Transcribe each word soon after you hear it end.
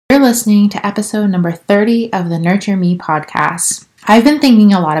You're listening to episode number 30 of the Nurture Me podcast. I've been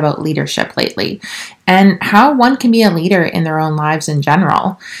thinking a lot about leadership lately and how one can be a leader in their own lives in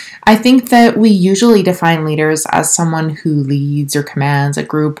general. I think that we usually define leaders as someone who leads or commands a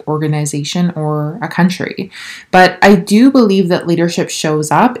group, organization, or a country. But I do believe that leadership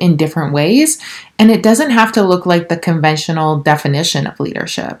shows up in different ways, and it doesn't have to look like the conventional definition of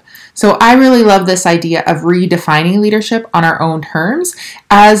leadership. So I really love this idea of redefining leadership on our own terms,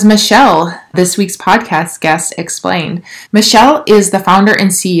 as Michelle, this week's podcast guest, explained. Michelle is the founder and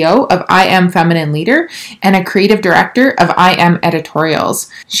CEO of I Am Feminine Leader and a creative director of I Am Editorials.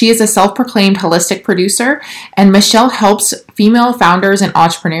 She is a self-proclaimed holistic producer, and Michelle helps female founders and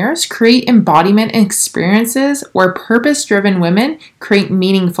entrepreneurs create embodiment experiences where purpose-driven women create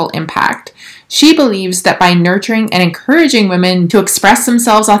meaningful impact. She believes that by nurturing and encouraging women to express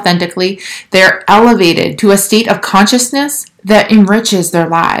themselves authentically, they're elevated to a state of consciousness that enriches their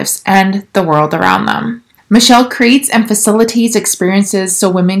lives and the world around them. Michelle creates and facilitates experiences so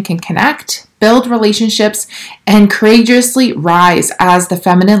women can connect, build relationships, and courageously rise as the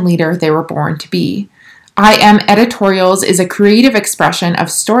feminine leader they were born to be. I Am Editorials is a creative expression of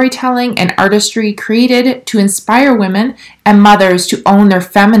storytelling and artistry created to inspire women and mothers to own their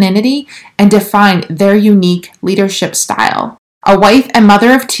femininity and define their unique leadership style. A wife and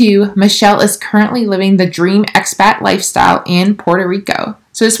mother of two, Michelle is currently living the dream expat lifestyle in Puerto Rico.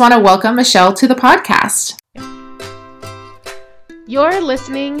 So I just want to welcome Michelle to the podcast. You're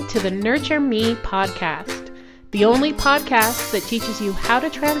listening to the Nurture Me podcast, the only podcast that teaches you how to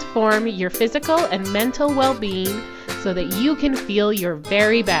transform your physical and mental well-being so that you can feel your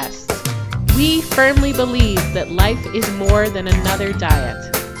very best. We firmly believe that life is more than another diet.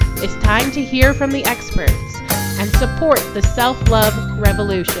 It's time to hear from the experts and support the self-love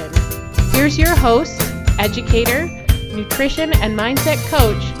revolution. Here's your host, educator, nutrition and mindset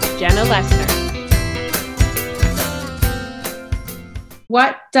coach, Jenna Lessner.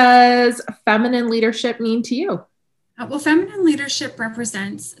 What does feminine leadership mean to you? Well, feminine leadership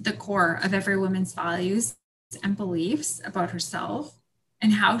represents the core of every woman's values and beliefs about herself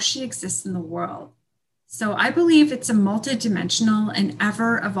and how she exists in the world. So I believe it's a multidimensional and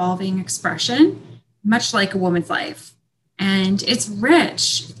ever-evolving expression, much like a woman's life. And it's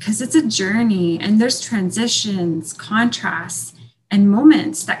rich because it's a journey and there's transitions, contrasts, and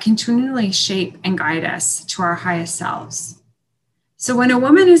moments that continually shape and guide us to our highest selves. So when a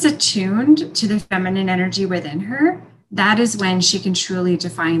woman is attuned to the feminine energy within her, that is when she can truly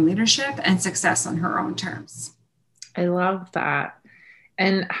define leadership and success on her own terms. I love that.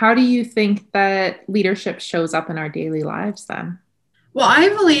 And how do you think that leadership shows up in our daily lives then? Well, I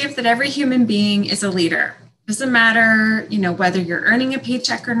believe that every human being is a leader. Doesn't matter, whether you're earning a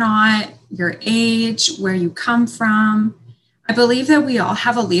paycheck or not, your age, where you come from. I believe that we all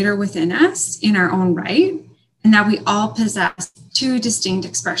have a leader within us in our own right, and that we all possess two distinct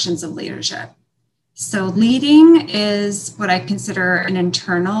expressions of leadership. So leading is what I consider an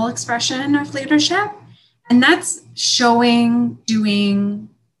internal expression of leadership. And that's showing, doing.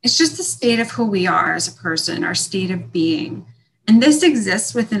 It's just the state of who we are as a person, our state of being. And this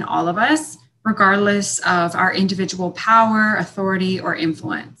exists within all of us, regardless of our individual power, authority, or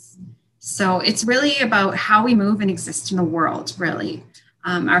influence. So it's really about how we move and exist in the world, really.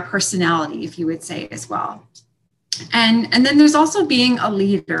 Our personality, if you would say, as well. And then there's also being a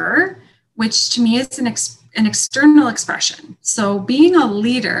leader, which to me is an external expression. So being a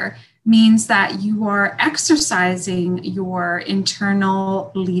leader means that you are exercising your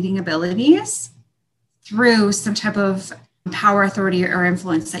internal leading abilities through some type of power, authority, or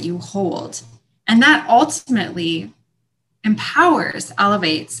influence that you hold. And that ultimately empowers,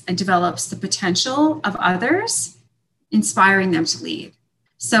 elevates, and develops the potential of others, inspiring them to lead.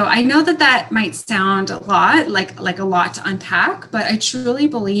 So I know that might sound a lot like a lot to unpack, but I truly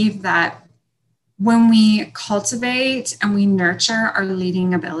believe that when we cultivate and we nurture our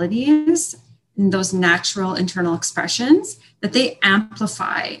leading abilities and those natural internal expressions, that they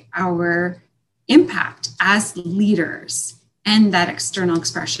amplify our impact as leaders and that external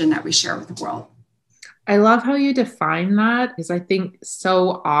expression that we share with the world. I love how you define that, because I think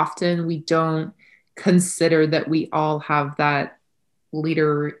so often we don't consider that we all have that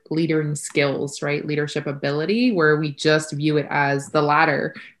leading skills, right? Leadership ability, where we just view it as the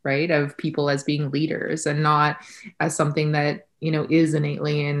ladder, right? Of people as being leaders and not as something that, is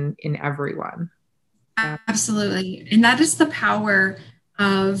innately in everyone. Absolutely. And that is the power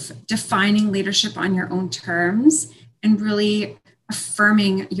of defining leadership on your own terms and really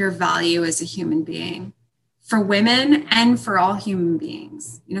affirming your value as a human being for women and for all human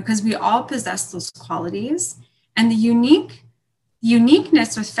beings, because we all possess those qualities, and the unique The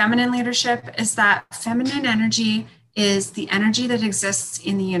uniqueness with feminine leadership is that feminine energy is the energy that exists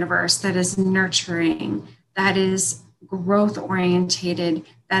in the universe, that is nurturing, that is growth orientated,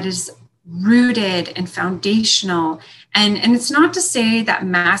 that is rooted and foundational. And it's not to say that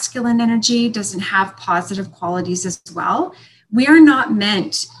masculine energy doesn't have positive qualities as well. We are not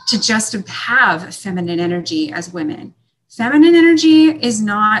meant to just have feminine energy as women. Feminine energy is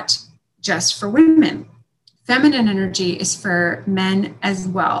not just for women. Feminine energy is for men as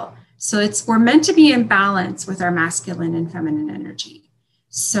well. So we're meant to be in balance with our masculine and feminine energy.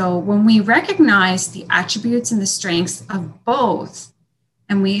 So when we recognize the attributes and the strengths of both,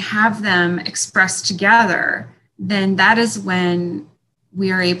 and we have them expressed together, then that is when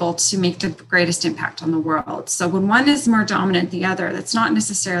we are able to make the greatest impact on the world. So when one is more dominant than the other, that's not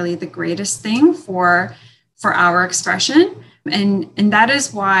necessarily the greatest thing for our expression. And that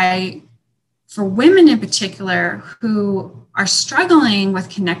is why for women in particular who are struggling with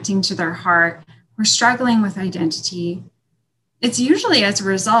connecting to their heart, who are struggling with identity, it's usually as a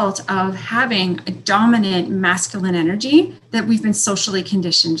result of having a dominant masculine energy that we've been socially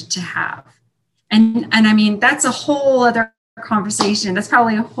conditioned to have. And I mean, that's a whole other conversation. That's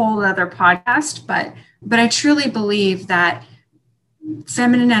probably a whole other podcast, but I truly believe that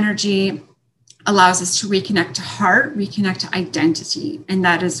feminine energy allows us to reconnect to heart, reconnect to identity. And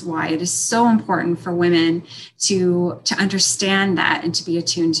that is why it is so important for women to understand that and to be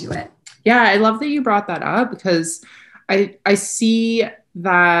attuned to it. Yeah, I love that you brought that up, because I see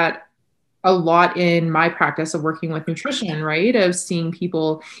that a lot in my practice of working with nutrition, right? Of seeing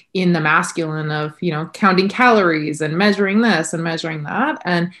people in the masculine of, counting calories and measuring this and measuring that,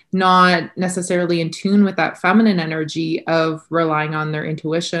 and not necessarily in tune with that feminine energy of relying on their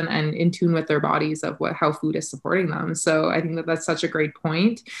intuition and in tune with their bodies of how food is supporting them. So I think that that's such a great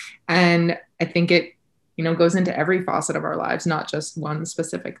point. And I think it, goes into every facet of our lives, not just one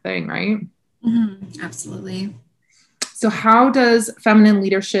specific thing, right? Mm-hmm. Absolutely. So how does feminine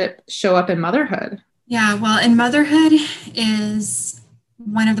leadership show up in motherhood? Yeah, well, in motherhood is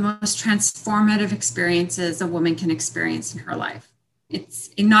one of the most transformative experiences a woman can experience in her life.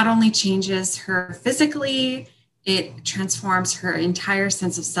 It not only changes her physically, it transforms her entire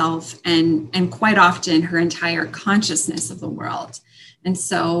sense of self and quite often her entire consciousness of the world. And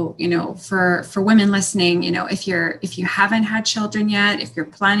so, for women listening, if you haven't had children yet, if you're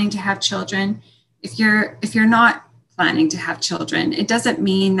planning to have children, if you're not planning to have children, it doesn't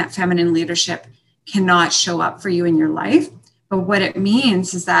mean that feminine leadership cannot show up for you in your life. But what it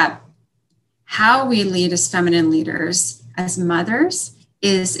means is that how we lead as feminine leaders, as mothers,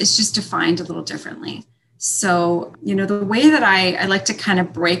 is just defined a little differently. So, the way that I like to kind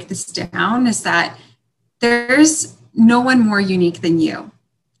of break this down is that there's no one more unique than you.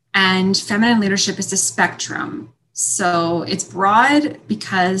 And feminine leadership is a spectrum. So it's broad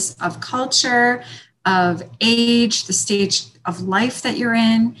because of culture, of age, the stage of life that you're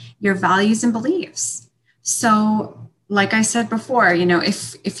in, your values and beliefs. So like I said before,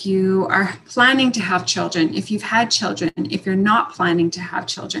 if you are planning to have children, if you've had children, if you're not planning to have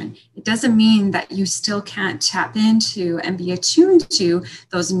children, it doesn't mean that you still can't tap into and be attuned to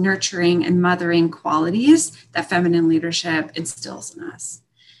those nurturing and mothering qualities that feminine leadership instills in us.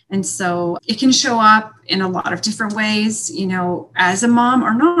 And so it can show up in a lot of different ways, as a mom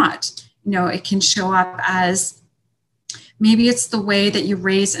or not. It can show up as maybe it's the way that you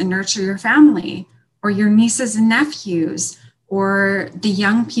raise and nurture your family or your nieces and nephews or the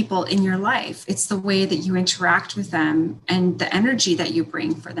young people in your life. It's the way that you interact with them and the energy that you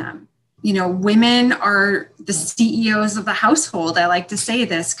bring for them. Women are the CEOs of the household. I like to say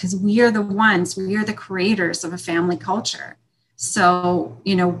this because we are the creators of a family culture. So,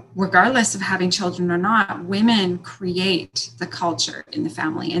 regardless of having children or not, women create the culture in the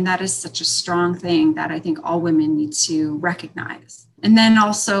family. And that is such a strong thing that I think all women need to recognize. And then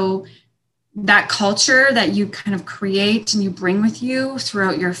also that culture that you kind of create and you bring with you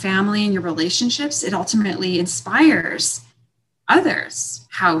throughout your family and your relationships, it ultimately inspires others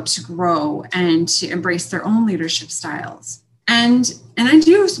how to grow and to embrace their own leadership styles. And I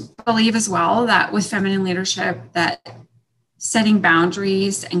do believe as well that with feminine leadership, that setting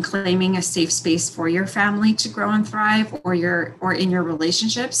boundaries and claiming a safe space for your family to grow and thrive or in your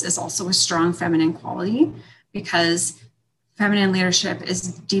relationships is also a strong feminine quality, because feminine leadership is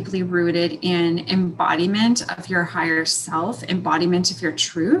deeply rooted in embodiment of your higher self, embodiment of your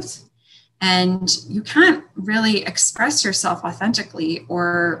truth. And you can't really express yourself authentically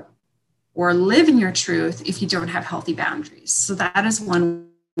or live in your truth if you don't have healthy boundaries. So that is one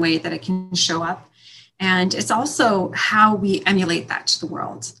way that it can show up. And it's also how we emulate that to the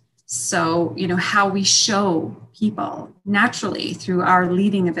world. So, how we show people naturally through our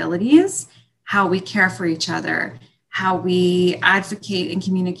leading abilities, how we care for each other, how we advocate and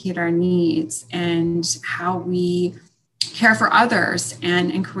communicate our needs, and how we care for others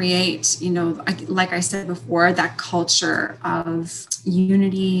and create, like I said before, that culture of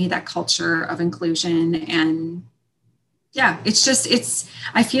unity, that culture of inclusion. And yeah,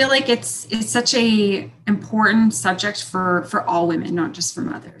 I feel like it's such a important subject for all women, not just for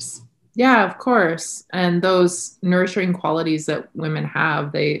mothers. Yeah, of course. And those nurturing qualities that women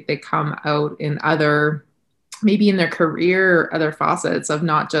have, they come out in other, maybe in their career or other facets of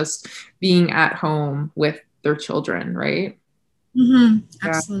not just being at home with their children, right? Mm-hmm. Yeah.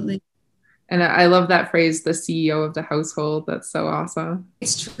 Absolutely. And I love that phrase, the CEO of the household. That's so awesome.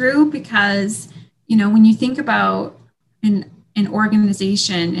 It's true because, when you think about an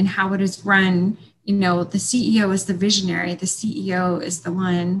organization and how it is run, the CEO is the visionary. The CEO is the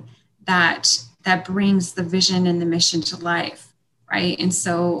one that brings the vision and the mission to life, right? And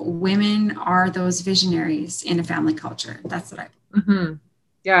so women are those visionaries in a family culture. That's what Mm-hmm.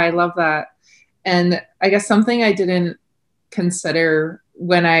 Yeah, I love that. And I guess something I didn't consider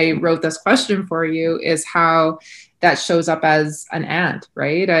when I wrote this question for you is how that shows up as an aunt,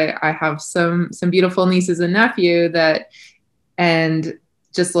 right? I have some beautiful nieces and nephew and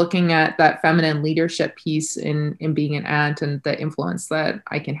just looking at that feminine leadership piece in being an aunt and the influence that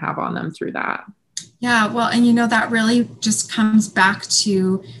I can have on them through that. Yeah, well, and that really just comes back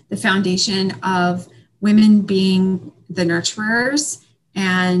to the foundation of women being the nurturers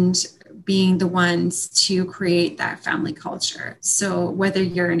and being the ones to create that family culture. So whether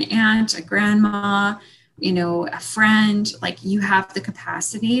you're an aunt, a grandma, a friend, like you have the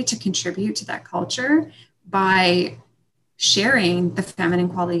capacity to contribute to that culture by sharing the feminine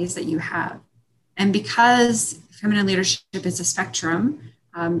qualities that you have. And because feminine leadership is a spectrum,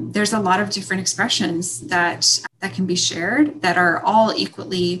 there's a lot of different expressions that can be shared that are all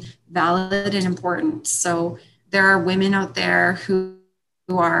equally valid and important. So there are women out there who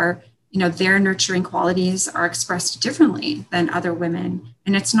are, their nurturing qualities are expressed differently than other women.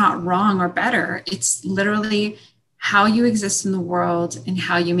 And it's not wrong or better. It's literally how you exist in the world and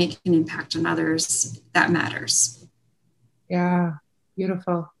how you make an impact on others that matters. Yeah,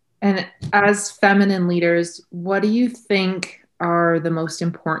 beautiful. And as feminine leaders, what do you think are the most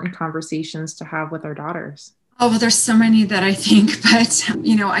important conversations to have with our daughters? Oh, well, there's so many that I think, but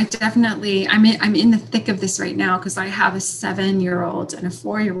I definitely, I'm in the thick of this right now because I have a 7-year-old and a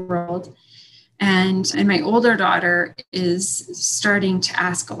 4-year-old, and my older daughter is starting to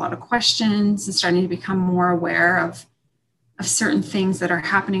ask a lot of questions and starting to become more aware of certain things that are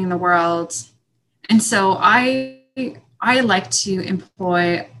happening in the world. And so I like to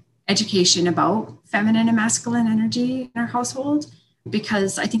employ education about feminine and masculine energy in our household,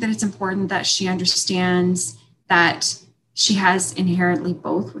 because I think that it's important that she understands that she has inherently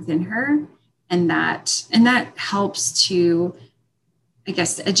both within her, and that helps to, I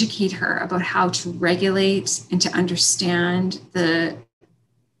guess, educate her about how to regulate and to understand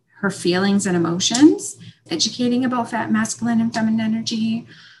her feelings and emotions, educating about masculine and feminine energy,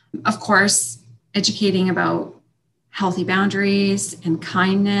 of course, educating about healthy boundaries and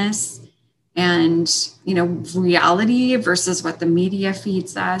kindness and, reality versus what the media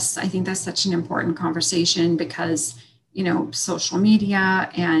feeds us. I think that's such an important conversation because, social media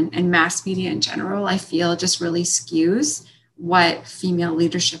and mass media in general, I feel just really skews what female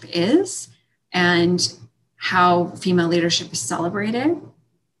leadership is and how female leadership is celebrated.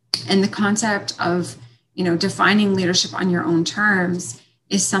 And the concept of, defining leadership on your own terms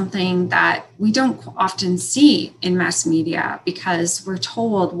is something that we don't often see in mass media because we're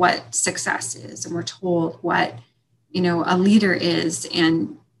told what success is and we're told what, a leader is.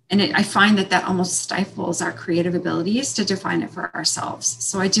 And I find that almost stifles our creative abilities to define it for ourselves.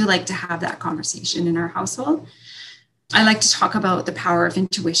 So I do like to have that conversation in our household. I like to talk about the power of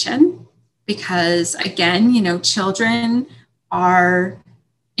intuition because, again, children are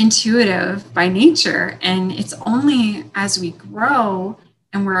intuitive by nature. And it's only as we grow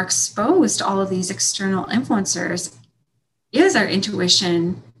and we're exposed to all of these external influencers, is our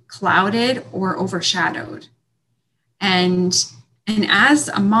intuition clouded or overshadowed? And as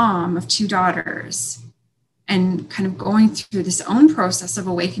a mom of 2 daughters and kind of going through this own process of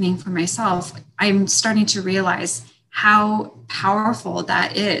awakening for myself, I'm starting to realize how powerful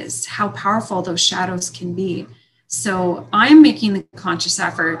that is, how powerful those shadows can be. So I'm making the conscious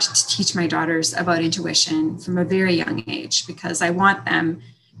effort to teach my daughters about intuition from a very young age because I want them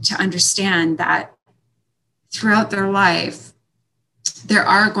to understand that throughout their life, there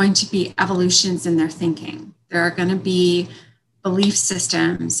are going to be evolutions in their thinking. There are going to be belief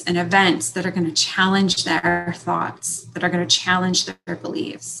systems and events that are going to challenge their thoughts, that are going to challenge their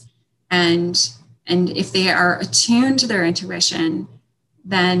beliefs. And if they are attuned to their intuition,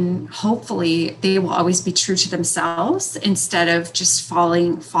 then hopefully they will always be true to themselves instead of just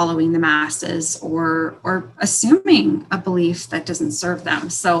following the masses or assuming a belief that doesn't serve them.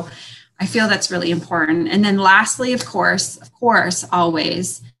 So I feel that's really important. And then lastly, of course,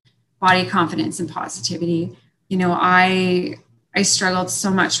 always body confidence and positivity. You know, I struggled so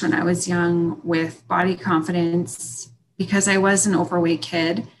much when I was young with body confidence because I was an overweight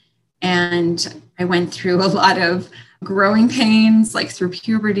kid, and I went through a lot of growing pains, like through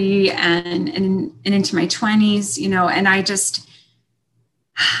puberty and into my 20s, you know, and I just,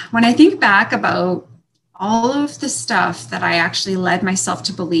 when I think back about all of the stuff that I actually led myself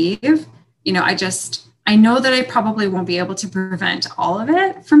to believe, you know, I know that I probably won't be able to prevent all of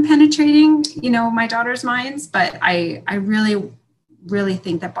it from penetrating, you know, my daughter's minds, but I really, really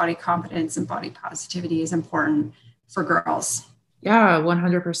think that body confidence and body positivity is important for girls. Yeah,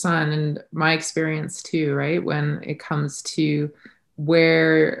 100%. And my experience too, right? When it comes to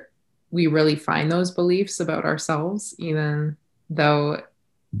where we really find those beliefs about ourselves, even though,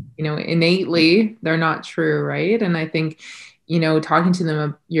 you know, innately they're not true, right? And I think, you know, talking to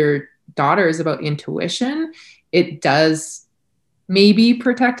them, your daughters, about intuition, it does maybe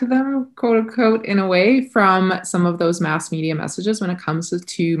protect them, quote unquote, in a way from some of those mass media messages when it comes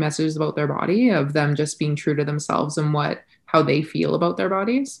to messages about their body, of them just being true to themselves and how they feel about their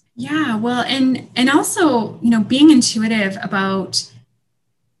bodies. Yeah, well, and also, you know, being intuitive about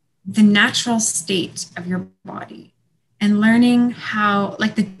the natural state of your body and learning how,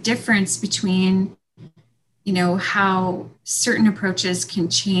 like, the difference between, you know, how certain approaches can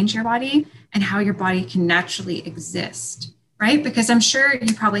change your body and how your body can naturally exist, right? Because I'm sure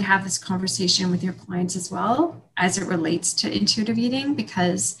you probably have this conversation with your clients as well as it relates to intuitive eating,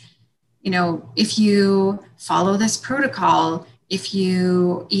 because, you know, if you follow this protocol, if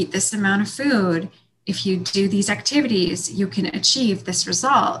you eat this amount of food, if you do these activities, you can achieve this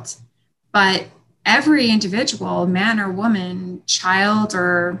result. But every individual, man or woman, child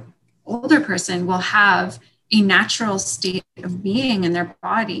or older person, will have a natural state of being in their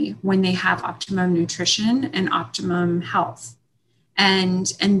body when they have optimum nutrition and optimum health. And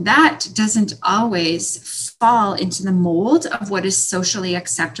that doesn't always fall into the mold of what is socially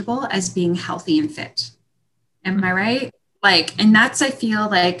acceptable as being healthy and fit. Am I right? Like, and that's, I feel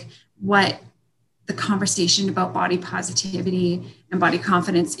like, what the conversation about body positivity and body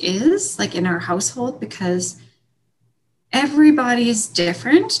confidence is like in our household, because everybody is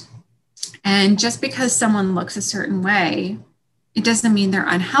different. And just because someone looks a certain way, it doesn't mean they're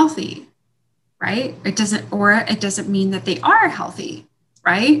unhealthy, right? It doesn't mean that they are healthy,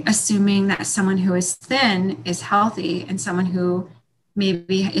 right? Assuming that someone who is thin is healthy and someone who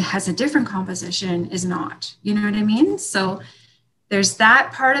maybe has a different composition is not, you know what I mean? So there's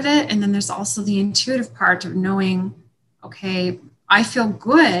that part of it. And then there's also the intuitive part of knowing, okay, I feel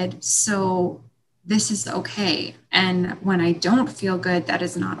good, so this is okay. And when I don't feel good, that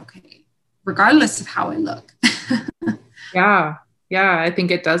is not okay, regardless of how I look. Yeah. I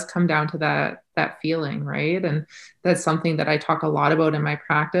think it does come down to that feeling, right? And that's something that I talk a lot about in my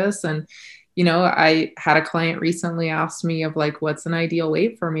practice. And, you know, I had a client recently ask me of like, what's an ideal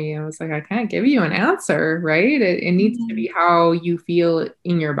weight for me? I was like, I can't give you an answer, right? It needs to be how you feel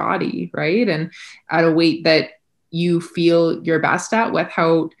in your body, right? And at a weight that you feel your best at,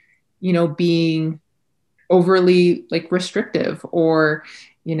 without, you know, being overly like restrictive or,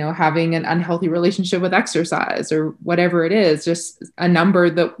 you know, having an unhealthy relationship with exercise or whatever it is. Just a number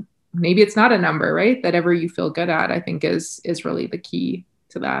that maybe it's not a number, right? That ever you feel good at, I think is really the key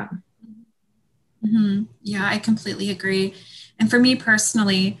to that. Mm-hmm. Yeah, I completely agree. And for me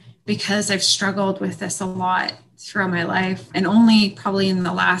personally, because I've struggled with this a lot throughout my life, and only probably in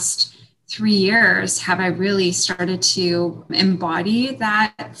the last 3 years have I really started to embody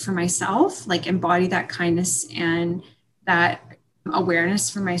that for myself, like embody that kindness and that awareness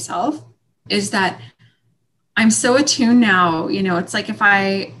for myself, is that I'm so attuned now. You know, it's like if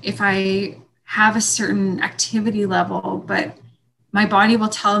I have a certain activity level, but my body will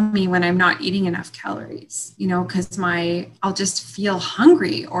tell me when I'm not eating enough calories, you know, because I'll just feel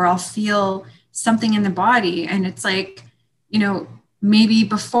hungry or I'll feel something in the body. And it's like, you know, maybe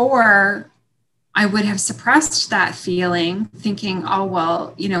before I would have suppressed that feeling, thinking, oh,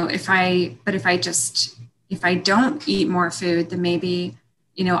 well, you know, if I don't eat more food, then maybe,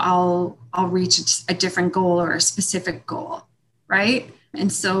 you know, I'll reach a different goal or a specific goal, right? And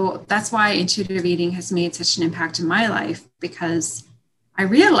so that's why intuitive eating has made such an impact in my life, because I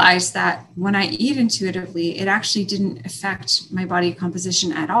realized that when I eat intuitively, it actually didn't affect my body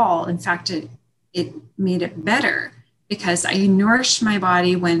composition at all. In fact, it made it better because I nourished my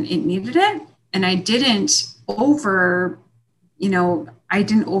body when it needed it. And I didn't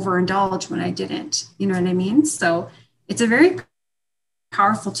overindulge when I didn't, you know what I mean? So it's a very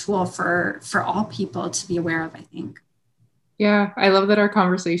powerful tool for all people to be aware of, I think. Yeah, I love that our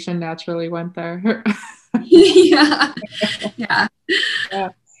conversation naturally went there. Yeah. Yeah. Yeah.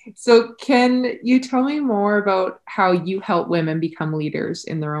 So can you tell me more about how you help women become leaders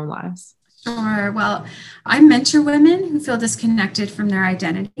in their own lives? Sure. Well, I mentor women who feel disconnected from their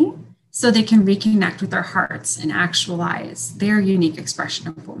identity so they can reconnect with their hearts and actualize their unique expression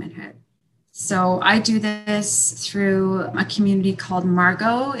of womanhood. So I do this through a community called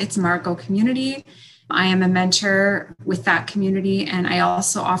Margot. It's Margot Community. I am a mentor with that community, and I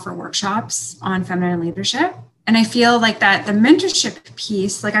also offer workshops on feminine leadership. And I feel like that the mentorship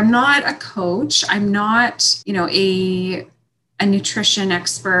piece, like I'm not a coach, I'm not, a nutrition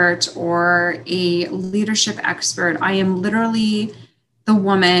expert or a leadership expert. I am literally the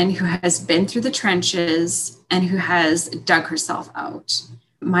woman who has been through the trenches and who has dug herself out.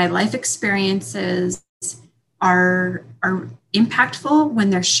 My life experiences are impactful when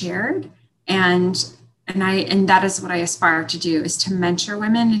they're shared, and that is what I aspire to do, is to mentor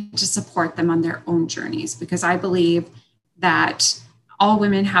women and to support them on their own journeys, because I believe that all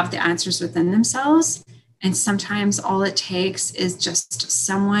women have the answers within themselves. And sometimes all it takes is just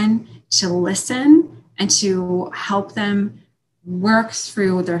someone to listen and to help them work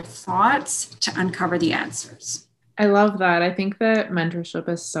through their thoughts to uncover the answers. I love that. I think that mentorship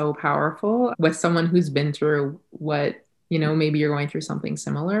is so powerful with someone who's been through what, maybe you're going through something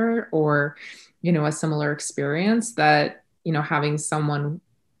similar or, a similar experience, that, having someone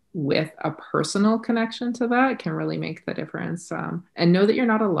with a personal connection to that can really make the difference. And know that you're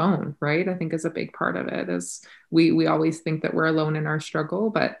not alone, right? I think is a big part of it. Is we always think that we're alone in our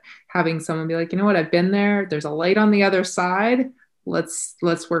struggle, but having someone be like, you know what, I've been there. There's a light on the other side. Let's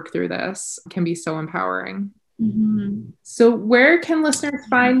work through this, can be so empowering. Mm-hmm. So where can listeners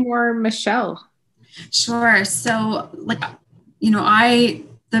find more Michelle? Sure. So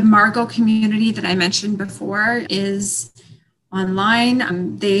the Margot community that I mentioned before is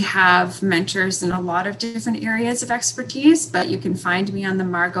online. They have mentors in a lot of different areas of expertise, but you can find me on the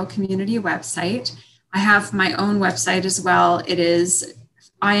Margot community website. I have my own website as well. It is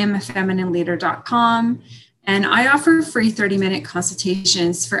iamafeminineleader.com. And I offer free 30-minute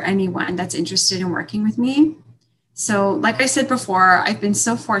consultations for anyone that's interested in working with me. So like I said before, I've been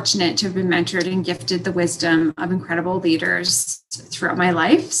so fortunate to have been mentored and gifted the wisdom of incredible leaders throughout my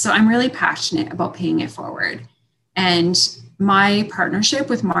life. So I'm really passionate about paying it forward. And my partnership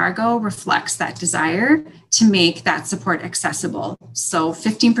with Margot reflects that desire to make that support accessible. So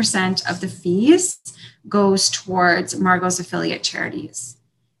 15% of the fees goes towards Margot's affiliate charities.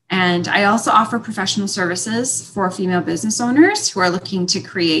 And I also offer professional services for female business owners who are looking to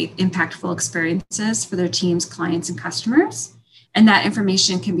create impactful experiences for their teams, clients, and customers. And that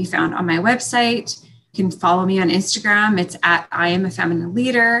information can be found on my website. You can follow me on Instagram. It's at I Am a Feminine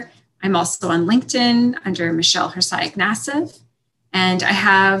Leader. I'm also on LinkedIn under Michelle Hrycauk Nassif. And I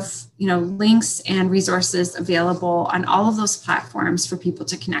have, links and resources available on all of those platforms for people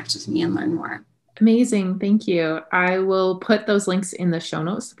to connect with me and learn more. Amazing. Thank you. I will put those links in the show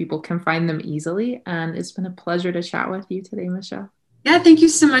notes so people can find them easily. And it's been a pleasure to chat with you today, Michelle. Yeah, thank you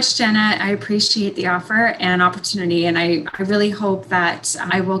so much, Jenna. I appreciate the offer and opportunity. And I really hope that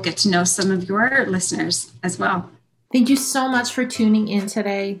I will get to know some of your listeners as well. Thank you so much for tuning in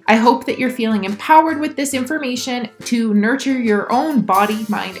today. I hope that you're feeling empowered with this information to nurture your own body,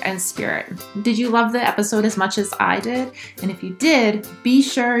 mind, and spirit. Did you love the episode as much as I did? And if you did, be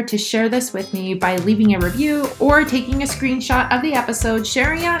sure to share this with me by leaving a review or taking a screenshot of the episode,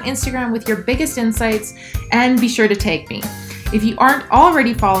 sharing it on Instagram with your biggest insights, and be sure to tag me. If you aren't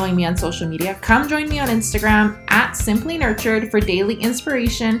already following me on social media, come join me on Instagram at Simply Nurtured for daily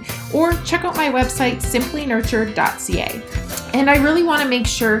inspiration, or check out my website, simplynurtured.ca. And I really want to make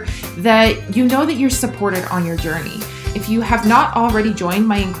sure that you know that you're supported on your journey. If you have not already joined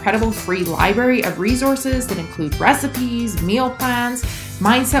my incredible free library of resources that include recipes, meal plans,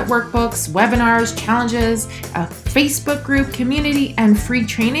 mindset workbooks, webinars, challenges, a Facebook group, community, and free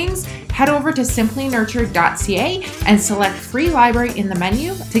trainings, head over to simplynurtured.ca and select free library in the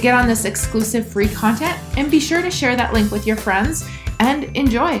menu to get on this exclusive free content, and be sure to share that link with your friends and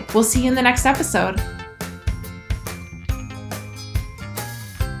enjoy. We'll see you in the next episode.